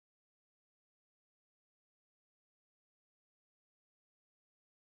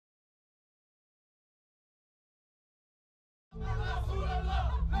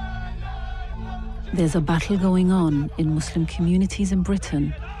There's a battle going on in Muslim communities in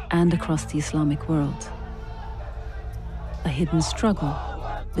Britain and across the Islamic world. A hidden struggle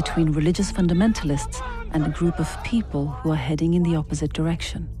between religious fundamentalists and a group of people who are heading in the opposite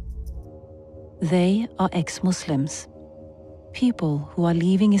direction. They are ex-Muslims, people who are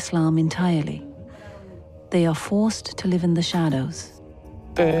leaving Islam entirely. They are forced to live in the shadows.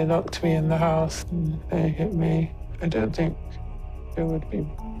 They locked me in the house and they hit me. I don't think it would be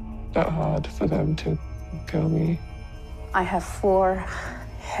that hard for them to kill me. I have 4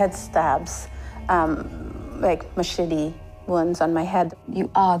 head stabs, like machete wounds on my head. You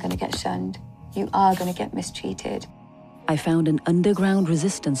are going to get shunned. You are going to get mistreated. I found an underground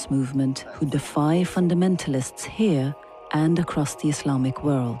resistance movement who defy fundamentalists here and across the Islamic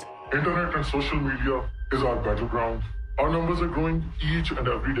world. Internet and social media is our battleground. Our numbers are growing each and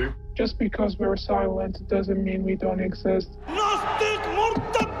every day. Just because we're silent doesn't mean we don't exist.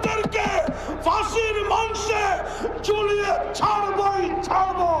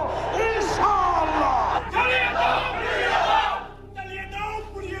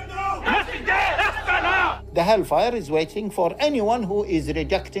 The hellfire is waiting for anyone who is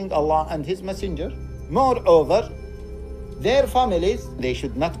rejecting Allah and His Messenger. Moreover, their families, they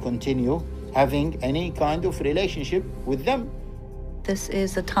should not continue having any kind of relationship with them. This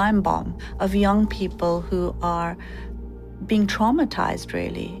is a time bomb of young people who are being traumatized,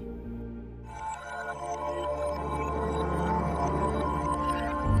 really.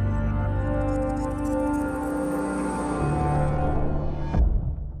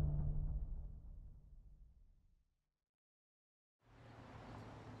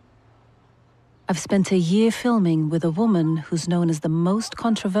 I've spent a year filming with a woman who's known as the most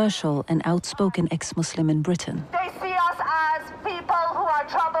controversial and outspoken ex-Muslim in Britain. They see us as people who are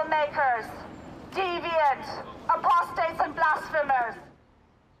troublemakers, deviant, apostates and blasphemers.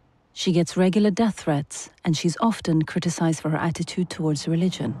 She gets regular death threats, and she's often criticized for her attitude towards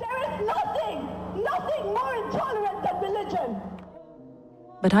religion. There is nothing more intolerant than religion.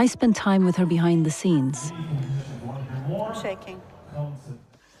 But I spend time with her behind the scenes. I'm shaking.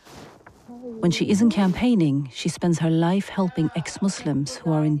 When she isn't campaigning, she spends her life helping ex-Muslims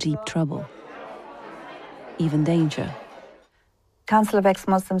who are in deep trouble, even danger. Council of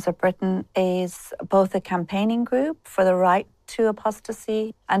Ex-Muslims of Britain is both a campaigning group for the right to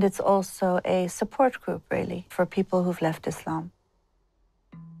apostasy, and it's also a support group, really, for people who've left Islam.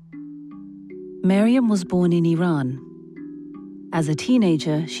 Maryam was born in Iran. As a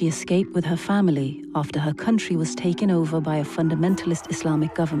teenager, she escaped with her family after her country was taken over by a fundamentalist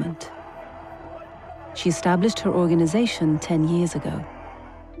Islamic government. She established her organization 10 years ago.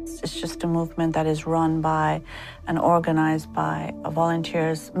 It's just a movement that is run by and organized by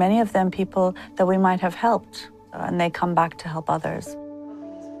volunteers, many of them people that we might have helped, and they come back to help others.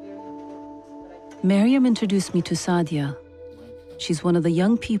 Maryam introduced me to Sadia. She's one of the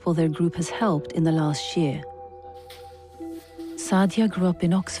young people their group has helped in the last year. Sadia grew up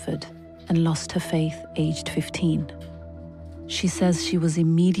in Oxford and lost her faith aged 15. She says she was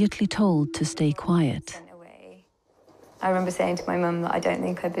immediately told to stay quiet. I remember saying to my mum that I don't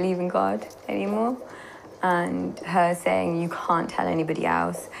think I believe in God anymore, and her saying, you can't tell anybody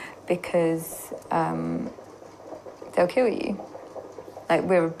else because they'll kill you. Like,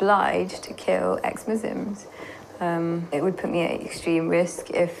 we're obliged to kill ex-Muslims. It would put me at extreme risk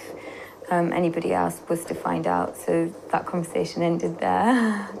if anybody else was to find out, so that conversation ended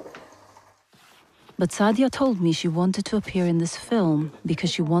there. But Sadia told me she wanted to appear in this film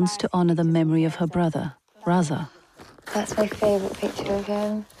because she wants to honor the memory of her brother, Raza. That's my favorite picture of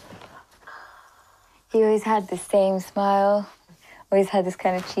him. He always had the same smile, always had this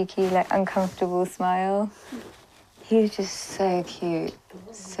kind of cheeky, like, uncomfortable smile. He was just so cute,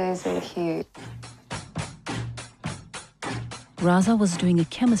 so cute. Raza was doing a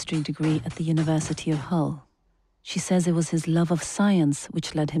chemistry degree at the University of Hull. She says it was his love of science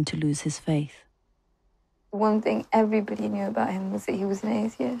which led him to lose his faith. One thing everybody knew about him was that he was an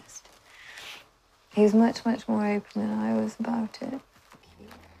atheist. He was much more open than I was about it.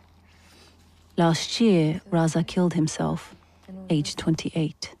 Last year, Raza killed himself, aged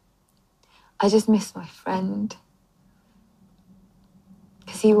 28. I just miss my friend,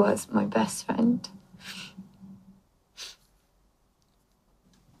 because he was my best friend.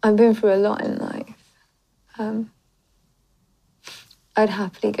 I've been through a lot in life. I'd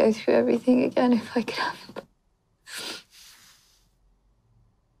happily go through everything again if I could have it.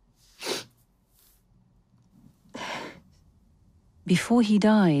 Before he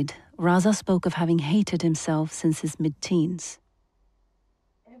died, Raza spoke of having hated himself since his mid-teens.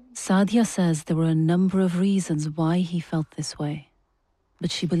 Sadia says there were a number of reasons why he felt this way.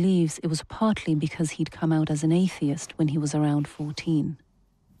 but she believes it was partly because he'd come out as an atheist when he was around 14.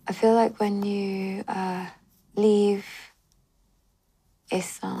 I feel like when you leave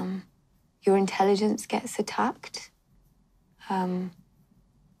Islam, your intelligence gets attacked. They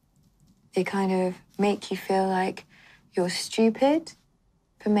kind of make you feel like you're stupid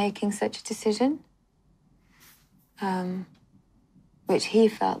for making such a decision, which he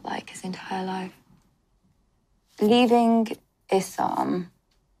felt like his entire life. Leaving Islam,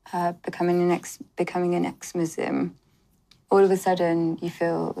 becoming an ex-Muslim, all of a sudden you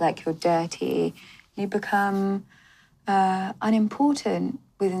feel like you're dirty. You become unimportant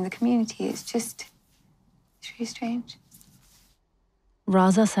within the community. It's really strange.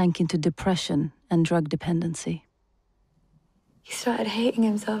 Raza sank into depression and drug dependency. He started hating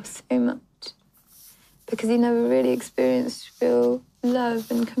himself so much because he never really experienced real love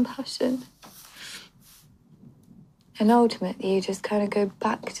and compassion. And ultimately, you just kind of go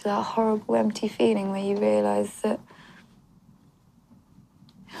back to that horrible, empty feeling where you realise that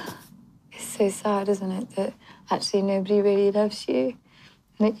it's so sad, isn't it, that actually nobody really loves you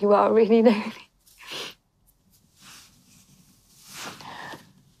and that you are really lonely.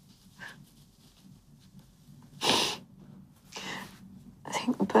 I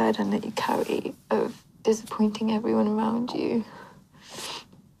think the burden that you carry of disappointing everyone around you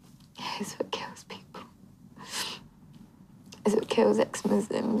is what kills people. Is what kills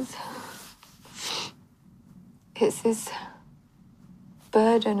ex-Muslims. It's this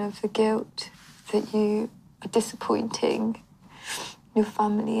burden of the guilt that you are disappointing your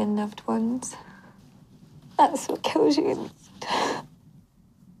family and loved ones. That's what kills you.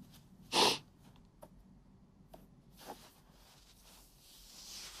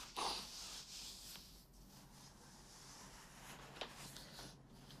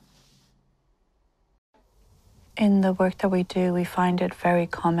 In the work that we do, we find it very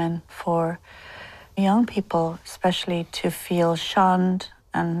common for young people, especially, to feel shunned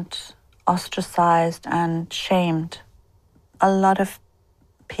and ostracized and shamed. A lot of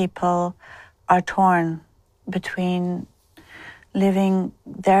people are torn between living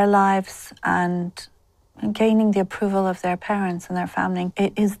their lives and gaining the approval of their parents and their family.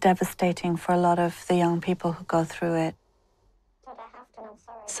 It is devastating for a lot of the young people who go through it.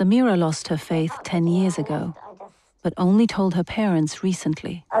 Samira lost her faith 10 years ago, but only told her parents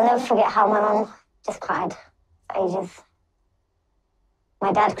recently. I'll never forget how my mum just cried for ages.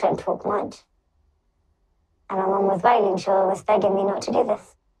 My dad couldn't talk much. And my mum was wailing, she was begging me not to do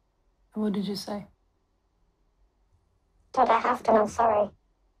this. What did you say? Dad, I have to, and I'm sorry.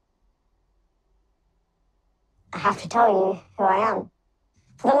 I have to tell you who I am.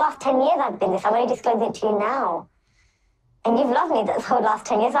 For the last 10 years I've been this, I'm only disclosing it to you now. And you've loved me the whole last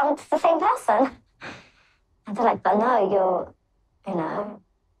 10 years, I'm the same person. And they're like, but no, you're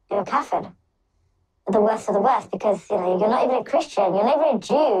a kafir. The worst of the worst, because, you're not even a Christian, you're not even a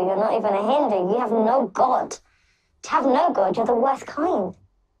Jew, you're not even a Hindu, you have no God. To have no God, you're the worst kind.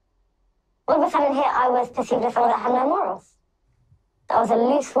 All of a sudden here, I was perceived as someone that had no morals. That I was a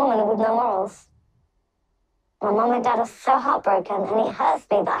loose woman with no morals. My mum and dad are so heartbroken, and it hurts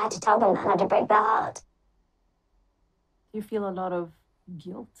me that I had to tell them that and I had to break their heart. Do you feel a lot of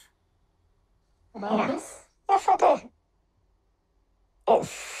guilt about this? Yes, I do.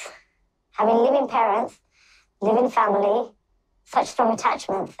 It's having living parents, living family, such strong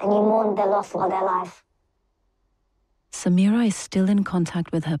attachments, and you mourn their loss while they're alive. Samira is still in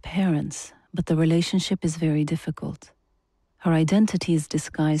contact with her parents, but the relationship is very difficult. Her identity is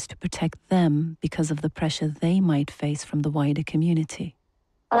disguised to protect them because of the pressure they might face from the wider community.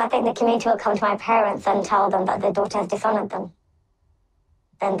 Well, I think the community will come to my parents and tell them that their daughter has dishonored them.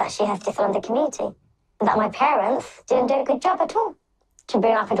 Then that she has dishonored the community. And that my parents didn't do a good job at all to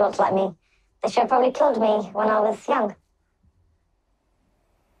bring up a daughter like me. They should have probably killed me when I was young.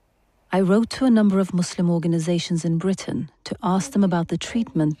 I wrote to a number of Muslim organizations in Britain to ask them about the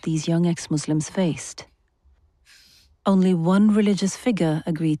treatment these young ex-Muslims faced. Only one religious figure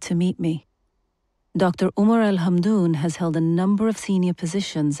agreed to meet me. Dr. Umar al-Hamdoun has held a number of senior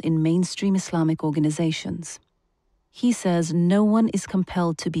positions in mainstream Islamic organizations. He says no one is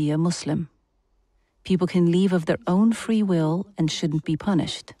compelled to be a Muslim. People can leave of their own free will and shouldn't be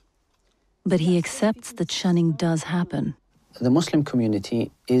punished. But he accepts that shunning does happen. The Muslim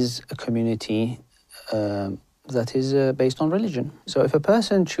community is a community that is based on religion. So if a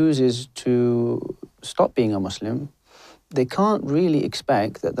person chooses to stop being a Muslim, they can't really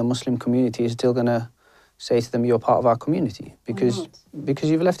expect that the Muslim community is still going to say to them, you're part of our community. Because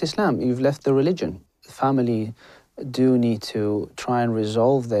you've left Islam, you've left the religion. The family do need to try and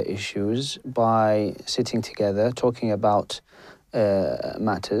resolve their issues by sitting together, talking about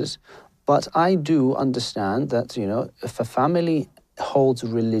matters. But I do understand that, you know, if a family holds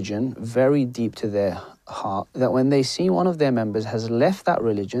religion very deep to their heart, that when they see one of their members has left that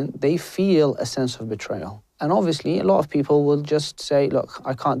religion, they feel a sense of betrayal. And obviously, a lot of people will just say, look,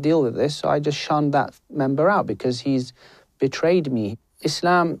 I can't deal with this, so I just shun that member out because he's betrayed me.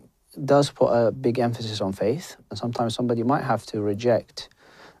 Islam does put a big emphasis on faith, and sometimes somebody might have to reject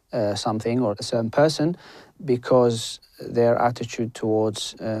something or a certain person because their attitude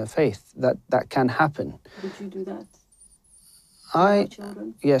towards faith. That can happen. Would you do that?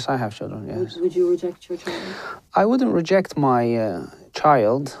 Children? Yes, I have children, yes. Would you reject your child? I wouldn't reject my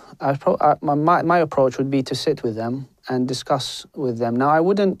child. My approach would be to sit with them and discuss with them. Now, I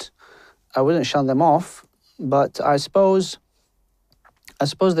wouldn't shun them off, but I suppose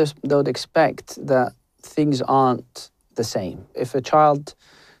they would expect that things aren't the same. If a child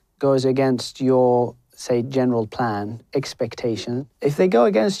goes against your, say, general plan, expectation, if they go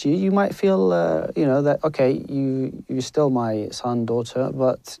against you, you might feel, you know, that, okay, you're still my son, daughter,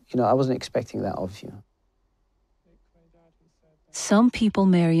 but, you know, I wasn't expecting that of you. Some people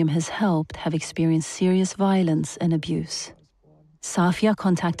Maryam has helped have experienced serious violence and abuse. Safia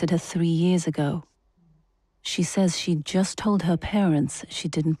contacted her 3 years ago. She says she just told her parents she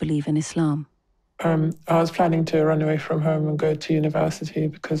didn't believe in Islam. I was planning to run away from home and go to university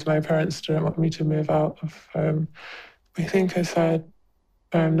because my parents didn't want me to move out of home. I think I said,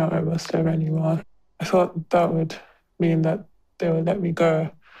 I'm not a Muslim anymore. I thought that would mean that they would let me go.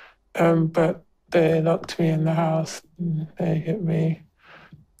 But they locked me in the house. They hit me.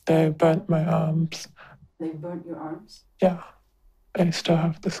 They burnt my arms. They burnt your arms? Yeah. I still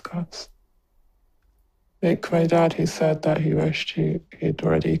have the scars. Like my dad, he said that he wished he'd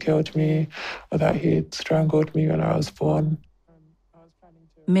already killed me or that he'd strangled me when I was born.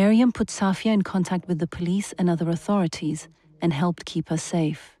 Maryam put Safia in contact with the police and other authorities and helped keep her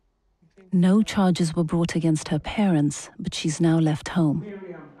safe. No charges were brought against her parents, but she's now left home.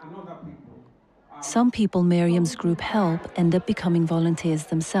 Some people Maryam's group help end up becoming volunteers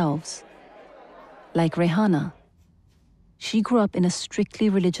themselves. Like Rehana. She grew up in a strictly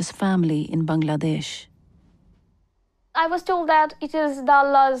religious family in Bangladesh. I was told that it is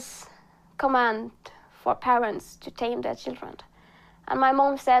Allah's command for parents to tame their children. And my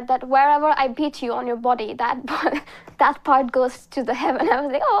mom said that wherever I beat you on your body, that part goes to the heaven. I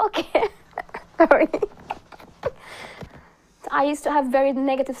was like, oh, okay. Sorry. I used to have very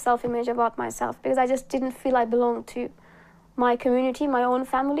negative self-image about myself because I just didn't feel I belonged to my community, my own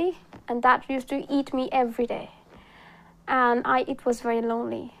family. And that used to eat me every day. And it was very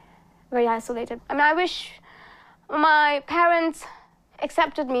lonely, very isolated. I mean, I wish my parents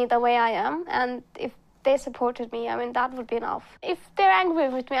accepted me the way I am, and if they supported me, I mean, that would be enough. If they're angry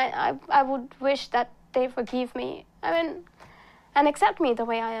with me, I would wish that they forgive me, I mean, and accept me the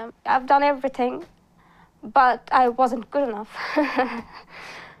way I am. I've done everything, but I wasn't good enough.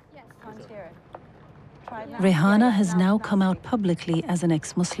 Rehana has now come out publicly as an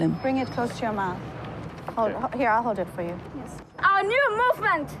ex-Muslim. Bring it close to your mouth. Here, I'll hold it for you. Yes. Our new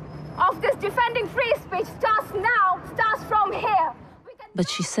movement of this defending free speech starts from here. But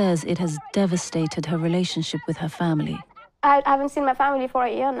she says it has devastated her relationship with her family. I haven't seen my family for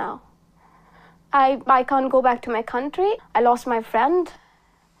a year now. I can't go back to my country. I lost my friend.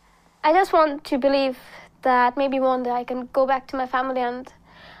 I just want to believe that maybe one day I can go back to my family and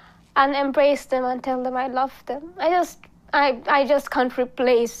embrace them and tell them I love them. I just can't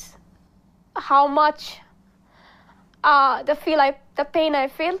replace how much the pain I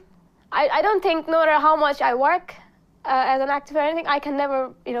feel. I don't think no matter how much I work as an activist or anything, I can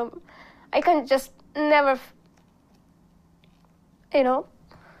never, I can just never,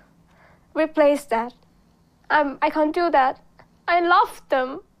 replace that. I can't do that. I love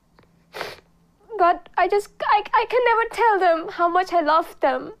them, but I can never tell them how much I love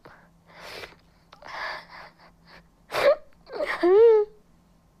them.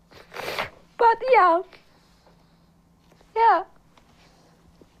 But yeah.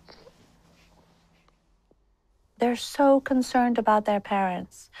 They're so concerned about their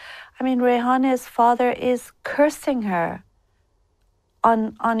parents. I mean, Rehana's father is cursing her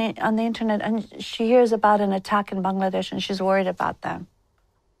on the internet, and she hears about an attack in Bangladesh and she's worried about them.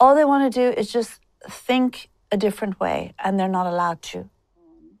 All they want to do is just think a different way, and they're not allowed to.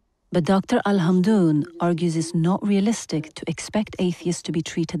 But Dr. Al-Hamdoun argues it's not realistic to expect atheists to be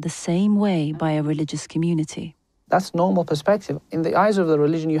treated the same way by a religious community. That's normal perspective. In the eyes of the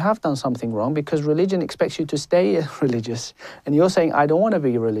religion, you have done something wrong because religion expects you to stay religious. And you're saying, I don't want to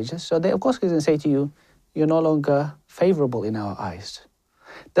be religious. So they, of course, going to say to you, you're no longer favorable in our eyes.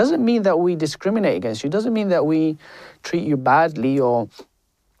 Doesn't mean that we discriminate against you. Doesn't mean that we treat you badly or,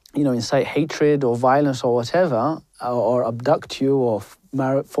 incite hatred or violence or whatever, or abduct you or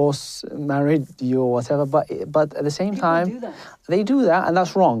force married you or whatever. But at the same time, they do that, and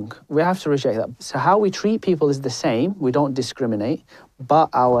that's wrong. We have to reject that. So how we treat people is the same. We don't discriminate, but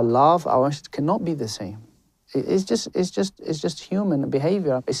our love, our cannot be the same. It's just human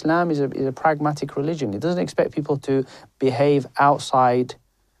behavior. Islam is a pragmatic religion. It doesn't expect people to behave outside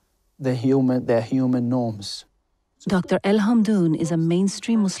their human norms. Dr. El Hamdoun is a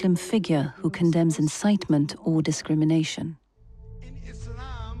mainstream Muslim figure who condemns incitement or discrimination.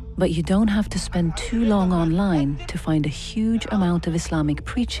 But you don't have to spend too long online to find a huge amount of Islamic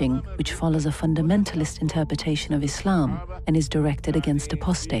preaching which follows a fundamentalist interpretation of Islam and is directed against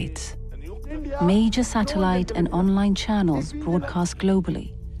apostates. Major satellite and online channels broadcast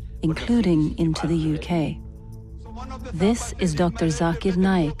globally, including into the UK. This is Dr. Zakir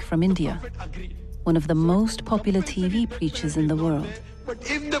Naik from India, one of the most popular TV preachers in the world. But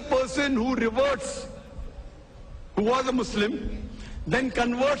if the person who reverts, who was a Muslim, then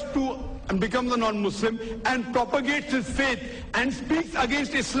converts to and becomes a non-Muslim and propagates his faith and speaks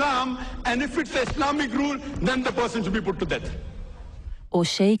against Islam, and if it's Islamic rule, then the person should be put to death. Or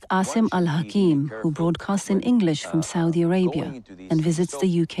Sheikh Asim Al-Hakim, who broadcasts in English from Saudi Arabia and visits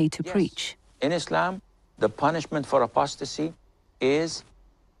the UK to preach. In Islam, the punishment for apostasy is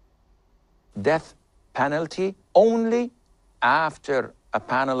death penalty only after a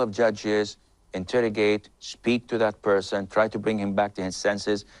panel of judges interrogate, speak to that person, try to bring him back to his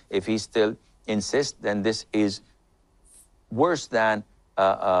senses. If he still insists, then this is worse than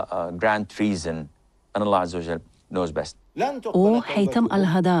grand treason, and Allah Azza wa Jal knows best. Or Haytham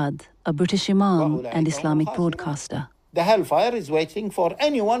Al-Haddad, a British Imam and Islamic broadcaster. The hellfire is waiting for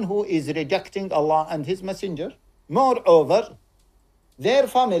anyone who is rejecting Allah and His Messenger. Moreover, their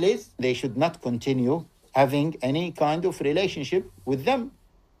families, they should not continue having any kind of relationship with them.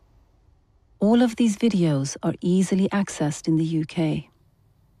 All of these videos are easily accessed in the UK.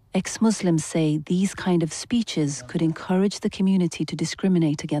 Ex-Muslims say these kind of speeches could encourage the community to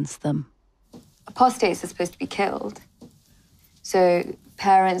discriminate against them. Apostates are supposed to be killed. So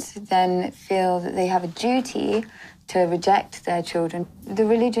parents then feel that they have a duty to reject their children. The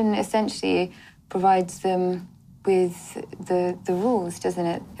religion essentially provides them with the rules, doesn't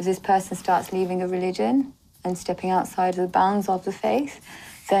it? If this person starts leaving a religion and stepping outside the bounds of the faith,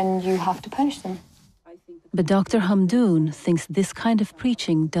 then you have to punish them. But Dr. Hamdoun thinks this kind of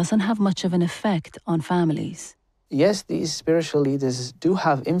preaching doesn't have much of an effect on families. Yes, these spiritual leaders do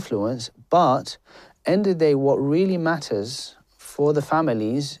have influence, but end of the day, what really matters for the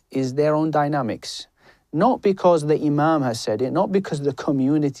families is their own dynamics. Not because the imam has said it, not because the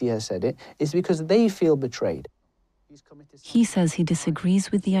community has said it, it's because they feel betrayed. He says he disagrees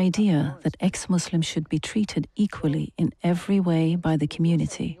with the idea that ex-Muslims should be treated equally in every way by the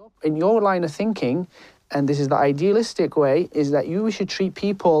community. In your line of thinking, and this is the idealistic way, is that you should treat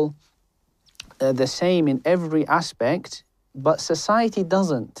people the same in every aspect, but society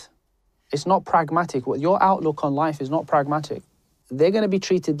doesn't. It's not pragmatic. Your outlook on life is not pragmatic. They're going to be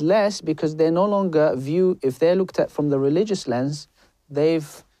treated less because they're no longer if they're looked at from the religious lens,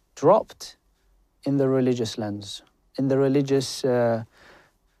 they've dropped in the religious lens, in the religious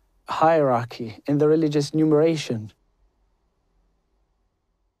hierarchy, in the religious numeration.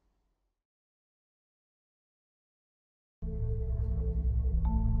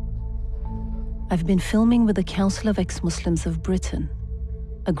 I've been filming with the Council of Ex-Muslims of Britain,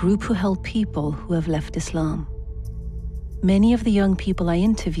 a group who help people who have left Islam. Many of the young people I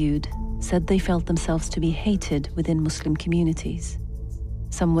interviewed said they felt themselves to be hated within Muslim communities.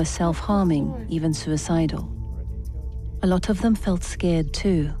 Some were self-harming, even suicidal. A lot of them felt scared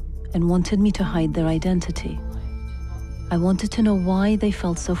too and wanted me to hide their identity. I wanted to know why they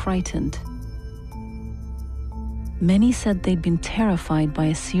felt so frightened. Many said they'd been terrified by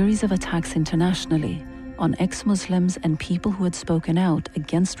a series of attacks internationally on ex-Muslims and people who had spoken out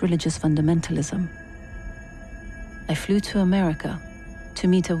against religious fundamentalism. I flew to America to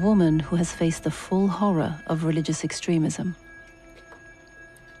meet a woman who has faced the full horror of religious extremism.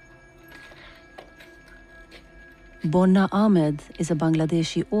 Borna Ahmed is a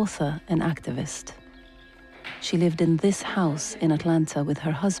Bangladeshi author and activist. She lived in this house in Atlanta with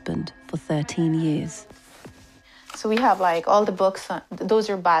her husband for 13 years. So we have like all the books, those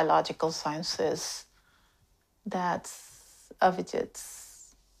are biological sciences. That's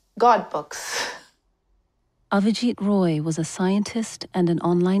Avijit's God books. Avijit Roy was a scientist and an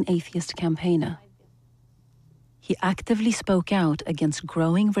online atheist campaigner. He actively spoke out against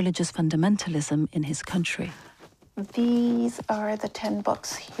growing religious fundamentalism in his country. These are the 10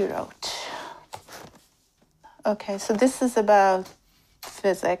 books he wrote. Okay, so this is about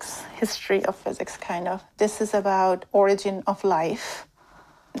physics, history of physics, kind of. This is about origin of life.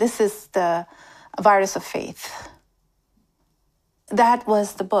 This is the virus of faith. That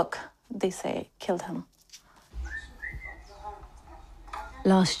was the book, they say, killed him.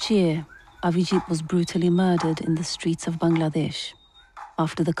 Last year, Avijit was brutally murdered in the streets of Bangladesh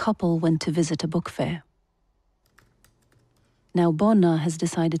after the couple went to visit a book fair. Now Bonna has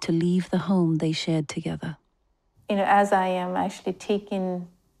decided to leave the home they shared together. You know, as I am actually taking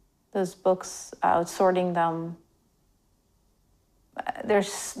those books out, sorting them,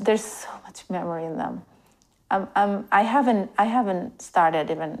 there's so much memory in them. I haven't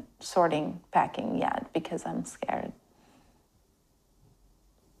started even sorting, packing yet because I'm scared.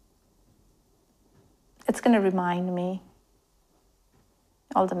 It's going to remind me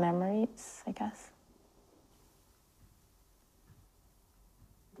all the memories, I guess.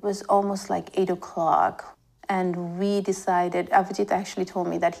 It was almost like 8 o'clock, and we decided, Avijit actually told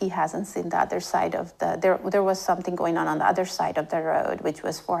me that he hasn't seen the other side of there was something going on the other side of the road, which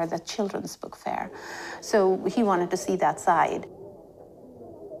was for the children's book fair. So he wanted to see that side.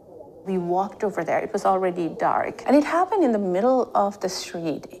 We walked over there. It was already dark, and it happened in the middle of the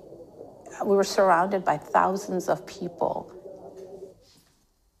street. We were surrounded by thousands of people.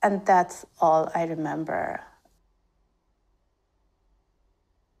 And that's all I remember.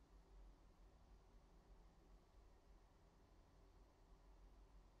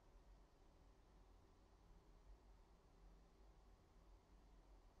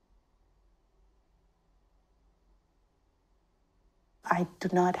 I do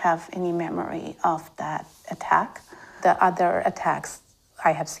not have any memory of that attack. The other attacks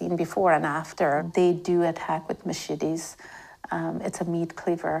I have seen before and after, they do attack with machetes. It's a meat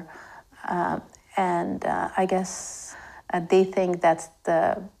cleaver. And I guess they think that's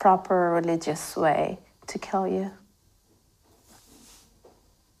the proper religious way to kill you.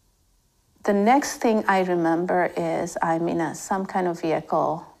 The next thing I remember is I'm in some kind of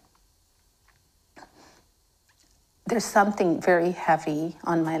vehicle. There's something very heavy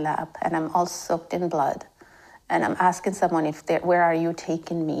on my lap, and I'm all soaked in blood. And I'm asking someone, where are you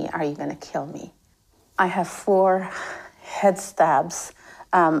taking me? Are you going to kill me? I have 4 head stabs,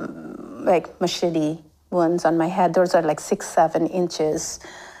 like machete wounds on my head. Those are like 6-7 inches.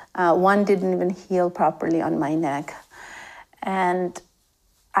 One didn't even heal properly on my neck. And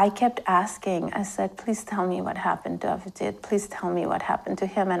I kept asking, I said, please tell me what happened to Avijit. Please tell me what happened to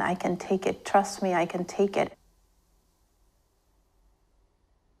him, and I can take it. Trust me, I can take it.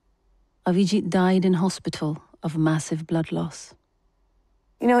 Avijit died in hospital of massive blood loss.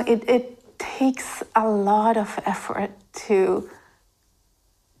 You know, it takes a lot of effort to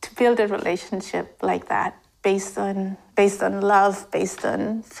build a relationship like that, based on love, based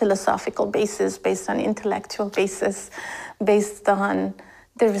on philosophical basis, based on intellectual basis, based on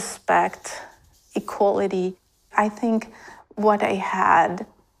the respect, equality. I think what I had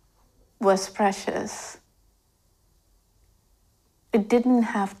was precious. It didn't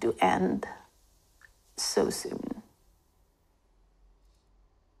have to end so soon.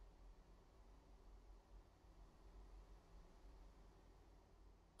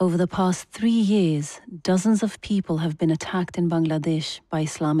 Over the past 3 years, dozens of people have been attacked in Bangladesh by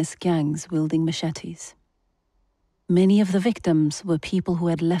Islamist gangs wielding machetes. Many of the victims were people who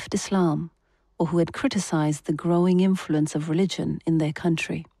had left Islam or who had criticized the growing influence of religion in their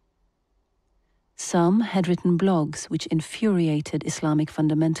country. Some had written blogs which infuriated Islamic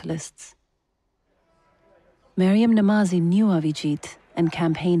fundamentalists. Maryam Namazie knew Avijit and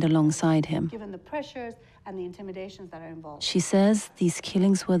campaigned alongside him. Given the pressures and the intimidations that are involved. She says these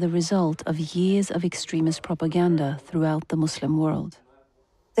killings were the result of years of extremist propaganda throughout the Muslim world.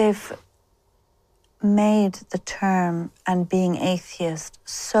 They've made the term and being atheist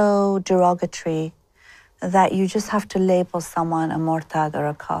so derogatory that you just have to label someone a murtad or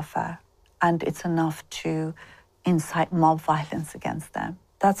a kafir, and it's enough to incite mob violence against them.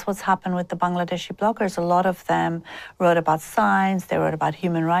 That's what's happened with the Bangladeshi bloggers. A lot of them wrote about science, they wrote about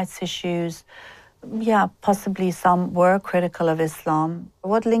human rights issues. Yeah, possibly some were critical of Islam.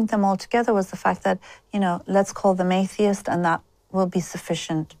 What linked them all together was the fact that, let's call them atheist, and that will be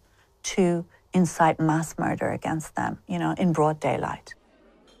sufficient to incite mass murder against them, in broad daylight.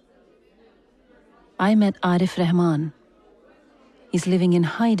 I met Arif Rahman. He's living in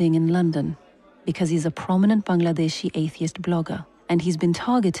hiding in London because he's a prominent Bangladeshi atheist blogger, and he's been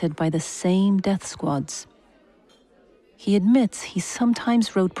targeted by the same death squads. He admits he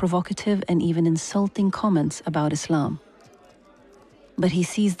sometimes wrote provocative and even insulting comments about Islam. but he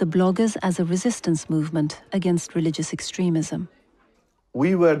sees the bloggers as a resistance movement against religious extremism.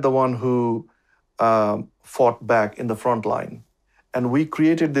 We were the one who fought back in the front line. And we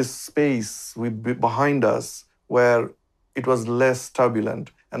created this space behind us where it was less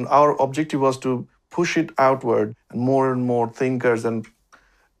turbulent. And our objective was to push it outward, and more thinkers and,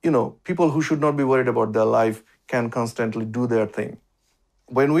 people who should not be worried about their life can constantly do their thing.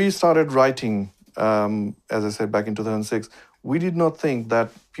 When we started writing, as I said, back in 2006, we did not think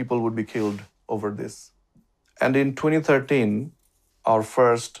that people would be killed over this. And in 2013, our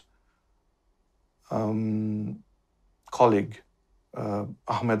first colleague,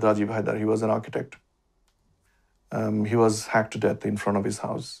 Ahmed Rajib Haidar, he was an architect. He was hacked to death in front of his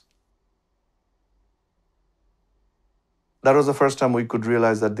house. That was the first time we could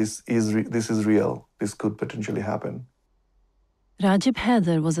realize that this is real. This could potentially happen. Rajib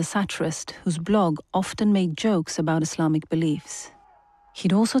Haidar was a satirist whose blog often made jokes about Islamic beliefs.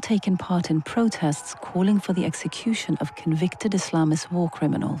 He'd also taken part in protests calling for the execution of convicted Islamist war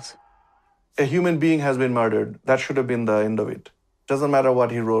criminals. A human being has been murdered. That should have been the end of it. Doesn't matter what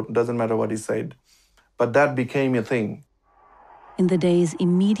he wrote, doesn't matter what he said. But that became a thing. In the days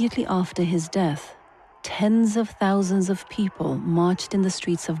immediately after his death, tens of thousands of people marched in the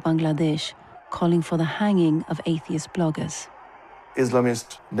streets of Bangladesh calling for the hanging of atheist bloggers. Islamist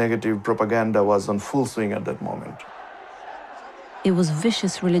negative propaganda was on full swing at that moment. It was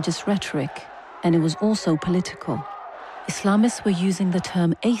vicious religious rhetoric, and it was also political. Islamists were using the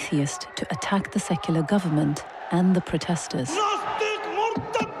term atheist to attack the secular government and the protesters.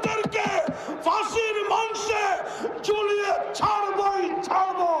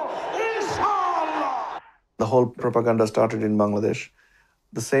 The whole propaganda started in Bangladesh.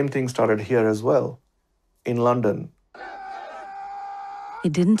 The same thing started here as well, in London.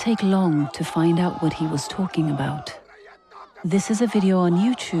 It didn't take long to find out what he was talking about. This is a video on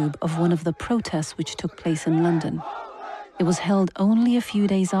YouTube of one of the protests which took place in London. It was held only a few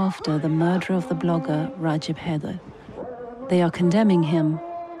days after the murder of the blogger Rajib Haidar. They are condemning him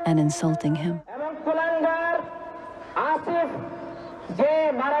and insulting him.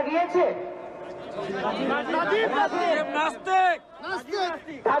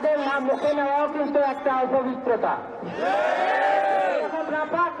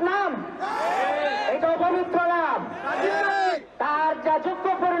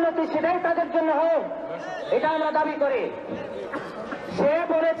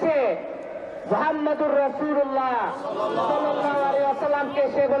 মুহাম্মদুর রাসূলুল্লাহ সাল্লাল্লাহু আলাইহি ওয়াসাল্লাম কে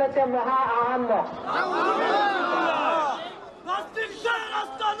সে বলেছে মহা আহাম্মক নাস্তিক শেখ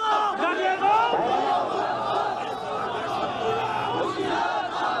আস্তানা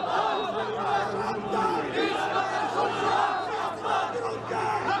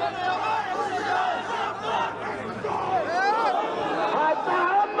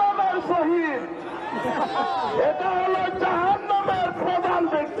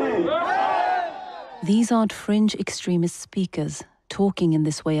These aren't fringe extremist speakers talking in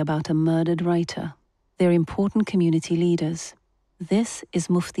this way about a murdered writer. They're important community leaders. This is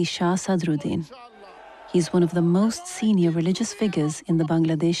Mufti Shah Sadruddin. He's one of the most senior religious figures in the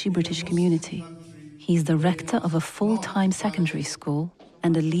Bangladeshi British community. He's the rector of a full-time secondary school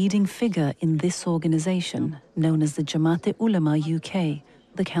and a leading figure in this organization known as the Jamaat-e-Ulama UK,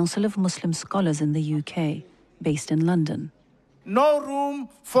 the Council of Muslim Scholars in the UK, based in London. No room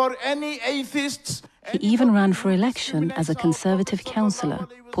for any atheists. He even ran for election as a Conservative councillor,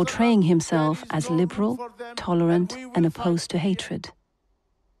 portraying himself as liberal, tolerant, and opposed to hatred.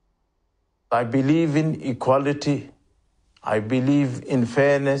 I believe in equality. I believe in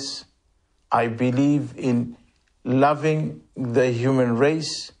fairness. I believe in loving the human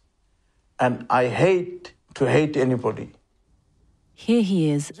race. And I hate to hate anybody. Here he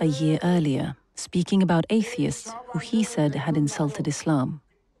is a year earlier, speaking about atheists who he said had insulted Islam.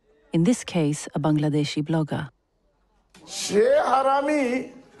 In this case, a Bangladeshi blogger. She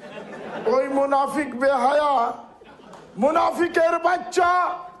harami, oi munafik behaya, munafiker bachcha,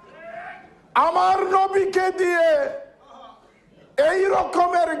 amar nobi ke diye, ei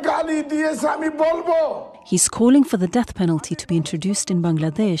rokomer gali diyese ami bolbo. He's calling for the death penalty to be introduced in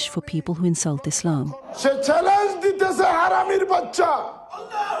Bangladesh for people who insult Islam. She challenge ditese haramir bachcha.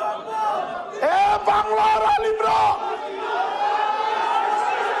 Eh Banglar alimra.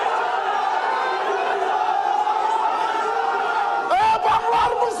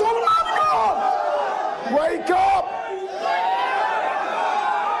 Wake up!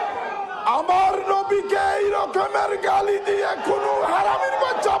 Amar Nabi ke erokomer gali diye kono haramir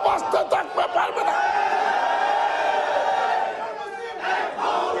bachcha baste থাকতে পারবে না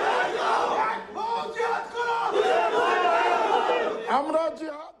আমরা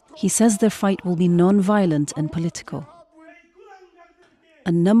He says their fight will be non-violent and political.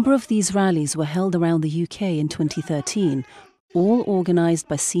 A number of these rallies were held around the UK in 2013, all organised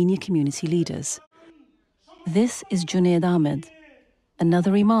by senior community leaders. This is Junaid Ahmed,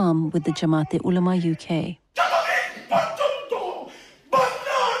 another imam with the Jamaat-e-Ulama UK.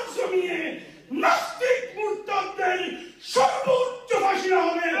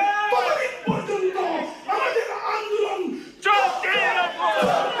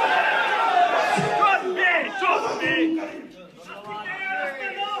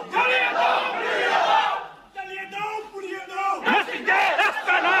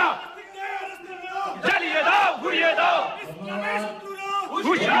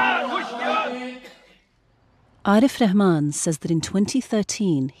 Arif Rahman says that in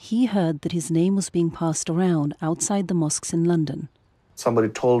 2013 he heard that his name was being passed around outside the mosques in London. Somebody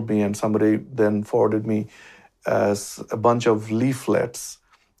told me, and somebody then forwarded me as a bunch of leaflets.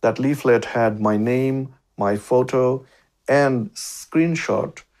 That leaflet had my name, my photo, and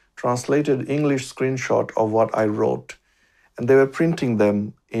screenshot, translated English screenshot of what I wrote. And they were printing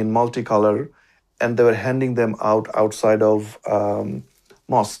them in multicolor, and they were handing them out outside of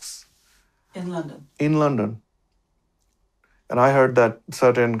mosques. In London? In London. And I heard that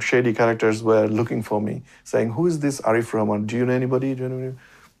certain shady characters were looking for me, saying, "Who is this Arif Rahman? Do you know anybody? Do you know anybody?"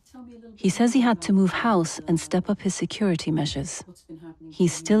 He says he had to move house and step up his security measures.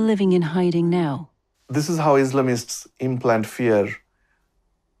 He's still living in hiding now. This is how Islamists implant fear,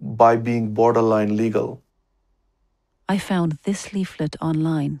 by being borderline legal. I found this leaflet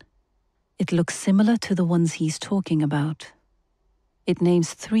online. It looks similar to the ones he's talking about. It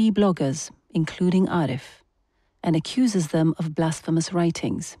names 3 bloggers, including Arif, and accuses them of blasphemous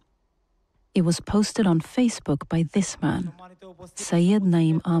writings. It was posted on Facebook by this man, Sayyid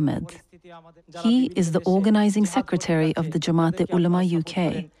Naeem Ahmed. He is the organizing secretary of the Jamaat-e-Ulama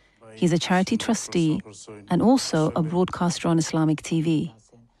UK. He's a charity trustee and also a broadcaster on Islamic TV.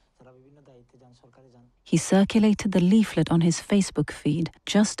 He circulated the leaflet on his Facebook feed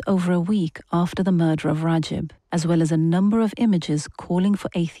just over a week after the murder of Rajib, as well as a number of images calling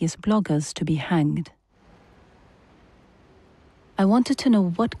for atheist bloggers to be hanged. I wanted to know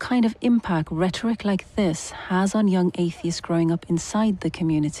what kind of impact rhetoric like this has on young atheists growing up inside the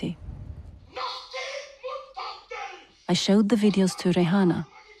community. I showed the videos to Rehana,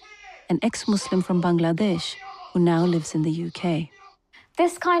 an ex-Muslim from Bangladesh who now lives in the UK.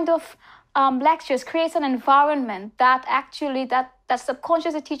 This kind of lectures creates an environment that actually, that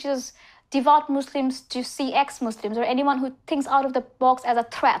subconsciously teaches devout Muslims to see ex-Muslims or anyone who thinks out of the box as a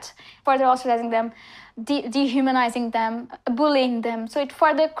threat, further ostracizing them, dehumanizing them, bullying them. So it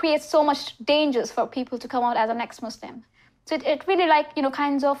further creates so much dangers for people to come out as an ex-Muslim. So it really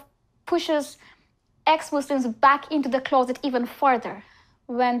kinds of pushes ex-Muslims back into the closet even further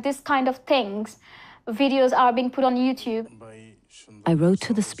when this kind of things, videos are being put on YouTube. I wrote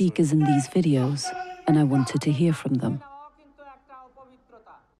to the speakers in these videos and I wanted to hear from them.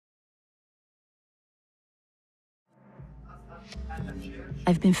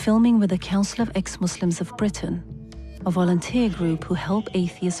 I've been filming with the Council of Ex-Muslims of Britain, a volunteer group who help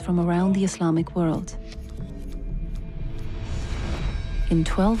atheists from around the Islamic world. In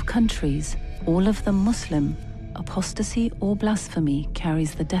 12 countries, all of them Muslim, apostasy or blasphemy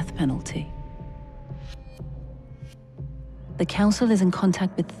carries the death penalty. The Council is in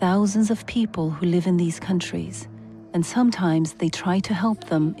contact with thousands of people who live in these countries, and sometimes they try to help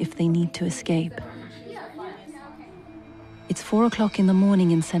them if they need to escape. It's 4 o'clock in the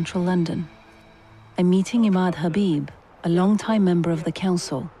morning in central London. I'm meeting Imad Habib, a long-time member of the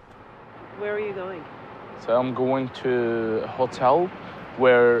council. Where are you going? So I'm going to a hotel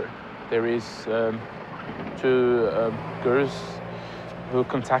where there is 2 girls who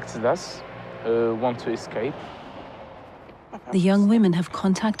contacted us, who want to escape. The young women have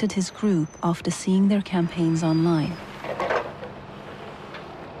contacted his group after seeing their campaigns online.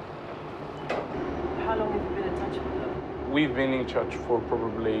 How long have you been in touch with them? We've been in touch for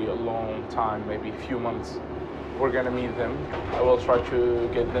probably a long time, maybe a few months. We're gonna meet them. I will try to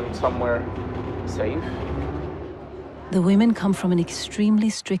get them somewhere safe. The women come from an extremely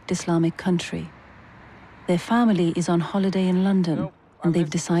strict Islamic country. Their family is on holiday in London, and they've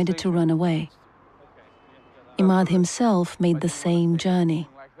decided to run away. Imad himself made the same journey.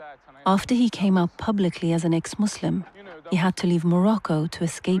 After he came out publicly as an ex-Muslim, he had to leave Morocco to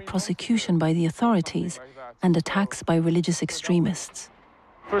escape prosecution by the authorities and attacks by religious extremists.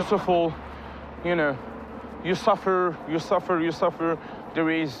 First of all, you suffer. There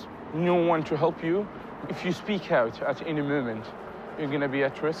is no one to help you. If you speak out at any moment, you're gonna be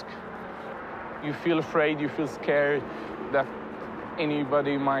at risk. You feel afraid, you feel scared that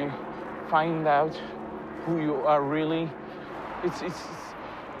anybody might find out who you are really. It's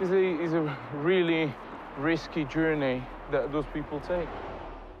a really risky journey that those people take.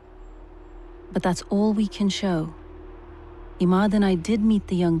 But that's all we can show. Imad and I did meet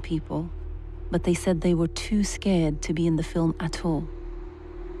the young people, but they said they were too scared to be in the film at all.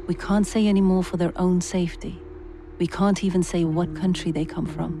 We can't say any more for their own safety. We can't even say what country they come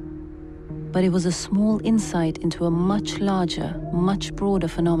from. But it was a small insight into a much larger, much broader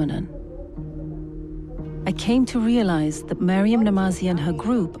phenomenon. I came to realize that Maryam Namazie and her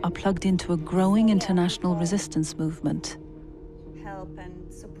group are plugged into a growing international resistance movement.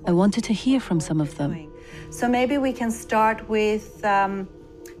 I wanted to hear from some of them. So maybe we can start with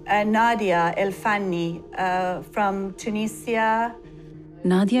Nadia El Fani from Tunisia.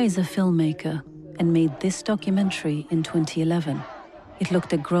 Nadia is a filmmaker and made this documentary in 2011. It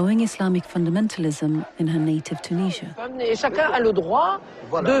looked at growing Islamic fundamentalism in her native Tunisia. Chacun a le droit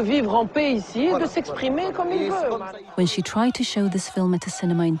de vivre en paix ici et de s'exprimer comme il veut. When she tried to show this film at a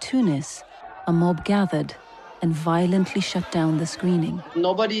cinema in Tunis, a mob gathered and violently shut down the screening.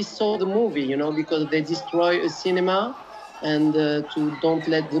 Nobody saw the movie, you know, because they destroy a cinema and to don't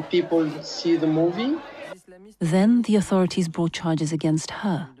let the people see the movie. Then the authorities brought charges against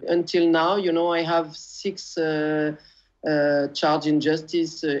her. Until now, you know, I have 6 charge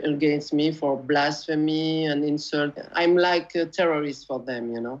injustice against me for blasphemy and insult. I'm like a terrorist for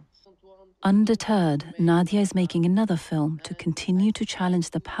them, you know. Undeterred, Nadia is making another film to continue to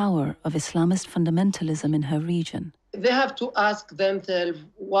challenge the power of Islamist fundamentalism in her region. They have to ask themselves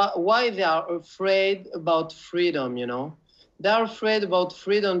why they are afraid about freedom, you know. They are afraid about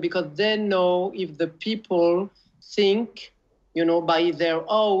freedom because they know if the people think, you know, by their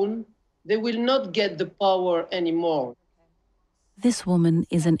own, they will not get the power anymore. This woman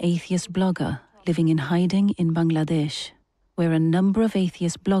is an atheist blogger living in hiding in Bangladesh, where a number of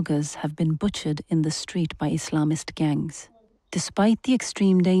atheist bloggers have been butchered in the street by Islamist gangs. Despite the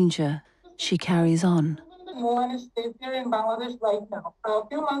extreme danger, she carries on. No one is safe here in Bangladesh right now. A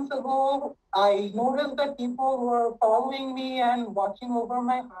few months ago, I noticed that people were following me and watching over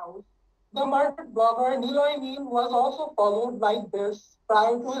my house. The murdered blogger Niloy Neil was also followed like this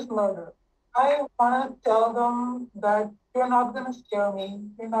prior to his murder. I want to tell them that you're not going to scare me.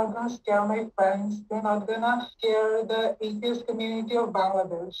 You're not going to scare my friends. You're not going to scare the atheist community of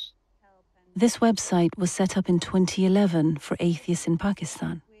Bangladesh. This website was set up in 2011 for atheists in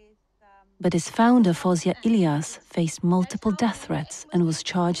Pakistan. But its founder, Fawzia Ilyas, faced multiple death threats and was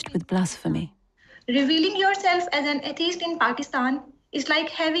charged with blasphemy. Revealing yourself as an atheist in Pakistan is like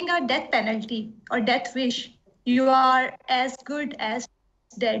having a death penalty or death wish. You are as good as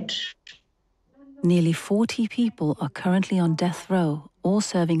dead. Nearly 40 people are currently on death row or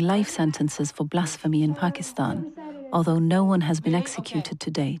serving life sentences for blasphemy in Pakistan, although no one has been executed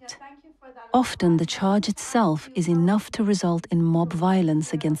to date. Often the charge itself is enough to result in mob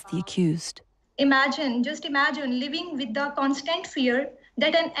violence against the accused. Just imagine living with the constant fear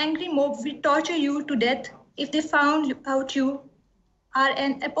that an angry mob will torture you to death if they found out you are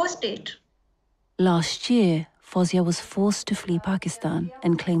an apostate. Last year, Fawzia was forced to flee Pakistan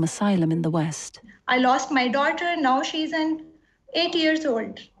and claim asylum in the West. I lost my daughter, now she's 8 years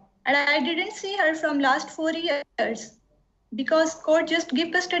old. And I didn't see her from last 4 years because court just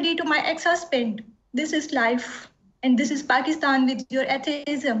gave custody to my ex-husband. This is life, and this is Pakistan with your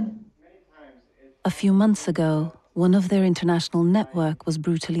atheism. A few months ago, one of their international network was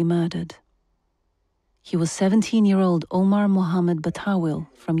brutally murdered. He was 17-year-old Omar Mohammed Batawil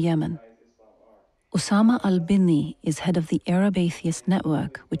from Yemen. Osama al-Binni is head of the Arab Atheist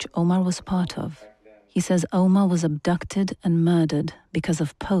Network, which Omar was part of. He says Omar was abducted and murdered because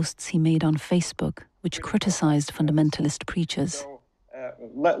of posts he made on Facebook, which criticized fundamentalist preachers.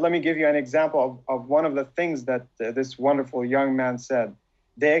 Let me give you an example of one of the things that this wonderful young man said.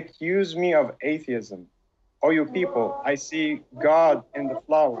 They accuse me of atheism. Oh, you people, I see God in the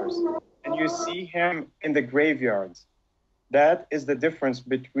flowers, and you see him in the graveyards. That is the difference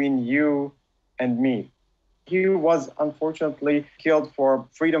between you and me. He was unfortunately killed for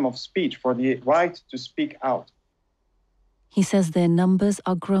freedom of speech, for the right to speak out. He says their numbers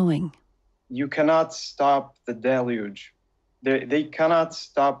are growing. You cannot stop the deluge. They cannot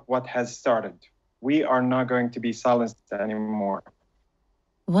stop what has started. We are not going to be silenced anymore.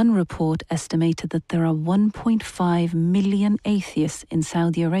 One report estimated that there are 1.5 million atheists in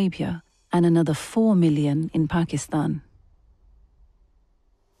Saudi Arabia and another 4 million in Pakistan.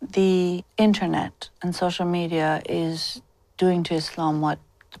 The internet and social media is doing to Islam what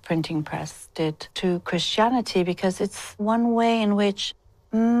the printing press did to Christianity, because it's one way in which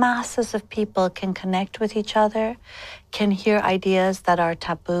masses of people can connect with each other, can hear ideas that are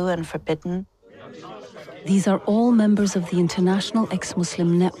taboo and forbidden. These are all members of the International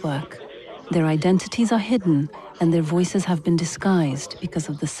Ex-Muslim Network. Their identities are hidden and their voices have been disguised because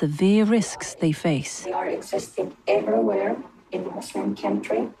of the severe risks they face. We are existing everywhere in Muslim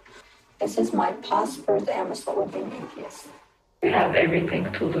country. This is my passport. I am a Slovenian atheist. We have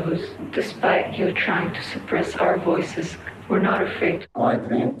everything to lose. Despite you trying to suppress our voices, we're not afraid. My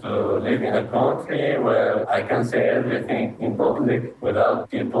dream to live in a country where I can say everything in public without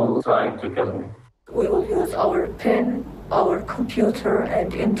people trying to kill me. We will use our pen, our computer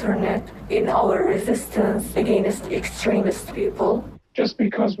and internet in our resistance against extremist people. Just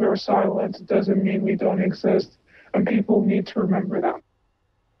because we're silent doesn't mean we don't exist, and people need to remember that.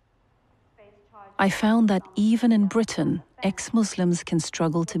 I found that even in Britain, ex-Muslims can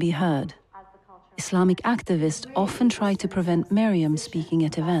struggle to be heard. Islamic activists often try to prevent Maryam speaking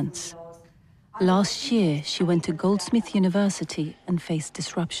at events. Last year, she went to Goldsmith University and faced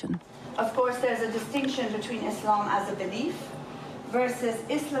disruption. Of course, there's a distinction between Islam as a belief versus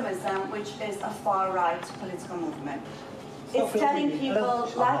Islamism, which is a far-right political movement. It's telling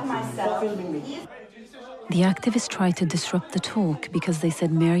people like myself. The activists tried to disrupt the talk because they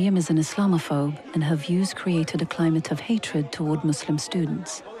said Maryam is an Islamophobe and her views created a climate of hatred toward Muslim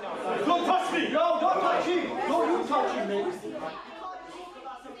students. Don't touch me! No, don't touch me! Don't you touch me!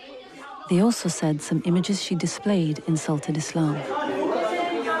 They also said some images she displayed insulted Islam.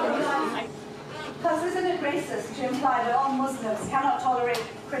 Because isn't it racist to imply that all Muslims cannot tolerate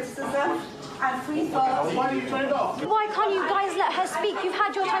criticism and free thought? Why can't you guys let her speak? You've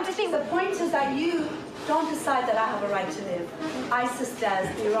had your time to speak. The point is that you don't decide that I have a right to live. ISIS does,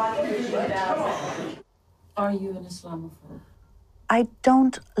 the Iranian regime does. Are you an Islamophobe? I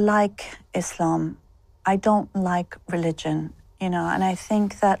don't like Islam. I don't like religion, and I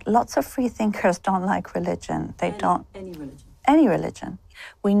think that lots of free thinkers don't like religion. They don't. Any religion. Any religion.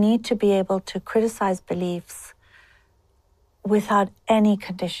 We need to be able to criticize beliefs without any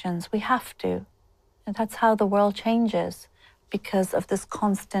conditions. We have to. And that's how the world changes, because of this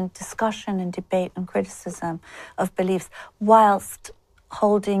constant discussion and debate and criticism of beliefs, whilst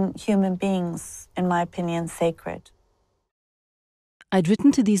holding human beings, in my opinion, sacred. I'd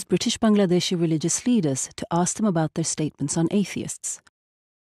written to these British Bangladeshi religious leaders to ask them about their statements on atheists.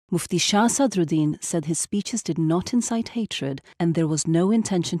 Mufti Shah Sadruddin said his speeches did not incite hatred and there was no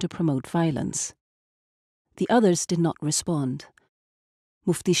intention to promote violence. The others did not respond.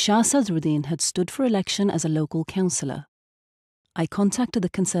 Mufti Shah Sadruddin had stood for election as a local councillor. I contacted the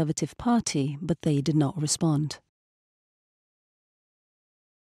Conservative Party, but they did not respond.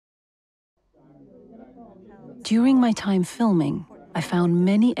 During my time filming, I found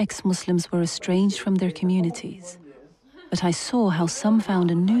many ex-Muslims were estranged from their communities. But I saw how some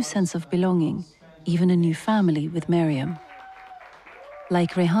found a new sense of belonging, even a new family with Maryam.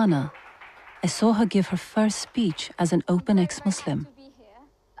 Like Rehana, I saw her give her first speech as an open ex-Muslim.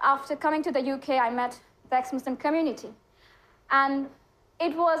 After coming to the UK, I met the ex-Muslim community. And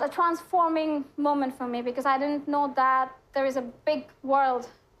it was a transforming moment for me because I didn't know that there is a big world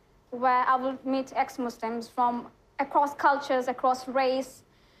where I will meet ex-Muslims from across cultures, across race,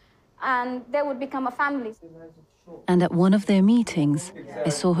 and they would become a family. And at one of their meetings, I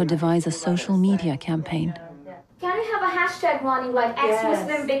saw her devise a social media campaign. Can we have a hashtag running like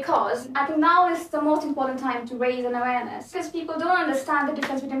ex-Muslim? Because I think now is the most important time to raise an awareness. Because people don't understand the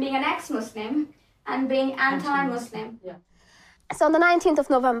difference between being an ex-Muslim and being anti-Muslim. So on the 19th of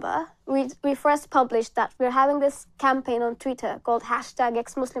November, we first published that we're having this campaign on Twitter called hashtag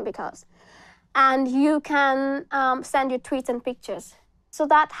ex-Muslim because. And you can send your tweets and pictures. So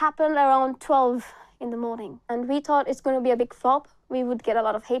that happened around 12 in the morning. And we thought it's going to be a big flop. We would get a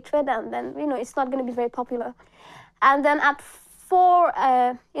lot of hatred and then, it's not going to be very popular. And then at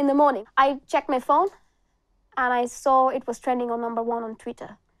 4 in the morning, I checked my phone and I saw it was trending on #1 on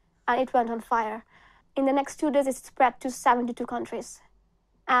Twitter. And it went on fire. In the next 2 days, it spread to 72 countries.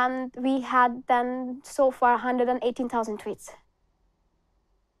 And we had then so far 118,000 tweets.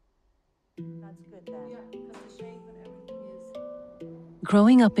 That's good then.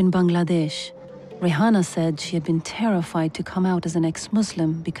 Growing up in Bangladesh, Rehana said she had been terrified to come out as an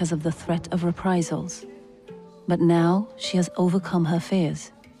ex-Muslim because of the threat of reprisals. But now she has overcome her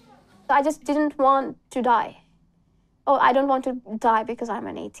fears. I just didn't want to die. Oh, I don't want to die because I'm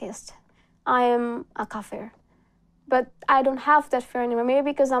an atheist. I am a kafir. But I don't have that fear anymore,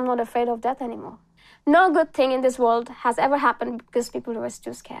 maybe because I'm not afraid of death anymore. No good thing in this world has ever happened because people were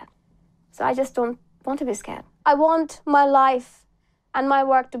too scared. So I just don't want to be scared. I want my life and my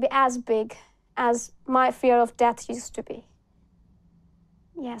work to be as big as my fear of death used to be.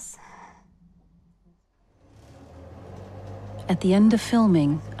 Yes. At the end of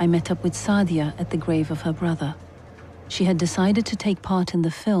filming, I met up with Sadia at the grave of her brother. She had decided to take part in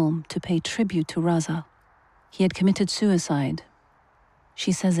the film to pay tribute to Raza. He had committed suicide.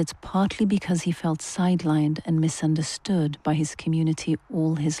 She says it's partly because he felt sidelined and misunderstood by his community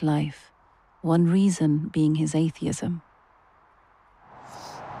all his life. One reason being his atheism.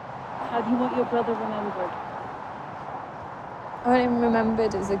 How do you want your brother remembered? I want him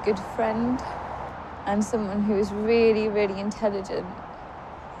remembered as a good friend and someone who is really, really intelligent.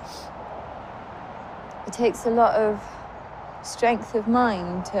 It takes a lot of strength of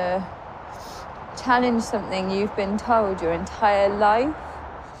mind to challenge something you've been told your entire life.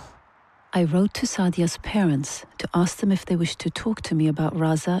 I wrote to Sadia's parents to ask them if they wished to talk to me about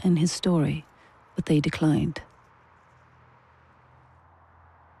Raza and his story, but they declined.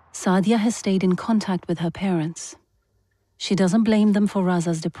 Sadia has stayed in contact with her parents. She doesn't blame them for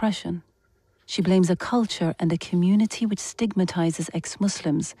Raza's depression. She blames a culture and a community which stigmatizes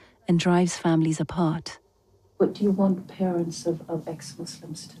ex-Muslims and drives families apart. What do you want parents of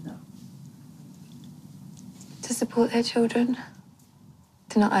ex-Muslims to know? To support their children,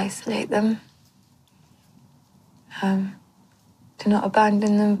 to not isolate them, to not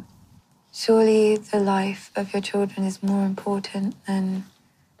abandon them. Surely the life of your children is more important than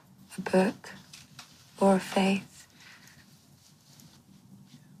a book or a faith.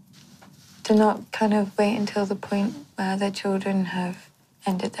 To not kind of wait until the point where their children have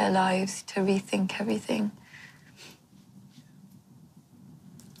ended their lives to rethink everything.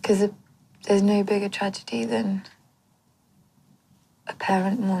 Because there's no bigger tragedy than a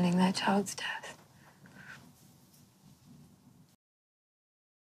parent mourning their child's death.